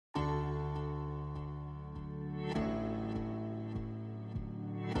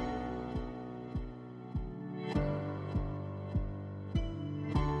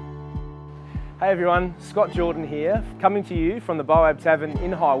Hey everyone, Scott Jordan here, coming to you from the Boab Tavern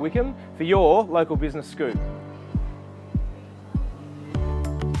in High Wycombe for your local business scoop.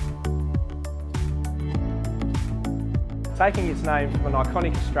 Taking its name from an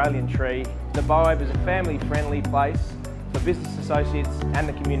iconic Australian tree, the Boab is a family-friendly place for business associates and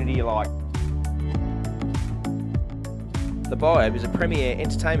the community alike. The Boab is a premier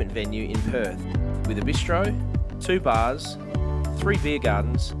entertainment venue in Perth with a bistro, 2 bars, 3 beer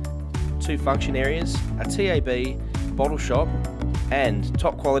gardens, 2 function areas, a TAB, bottle shop and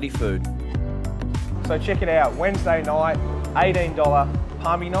top quality food. So check it out, Wednesday night, $18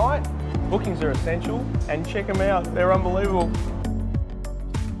 Palmy night. Bookings are essential and check them out, they're unbelievable.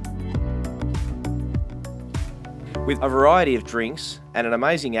 With a variety of drinks and an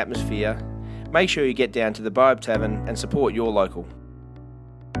amazing atmosphere, make sure you get down to the Boab Tavern and support your local.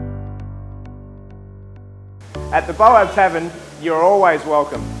 At the Boab Tavern, you're always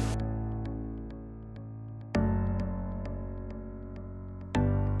welcome.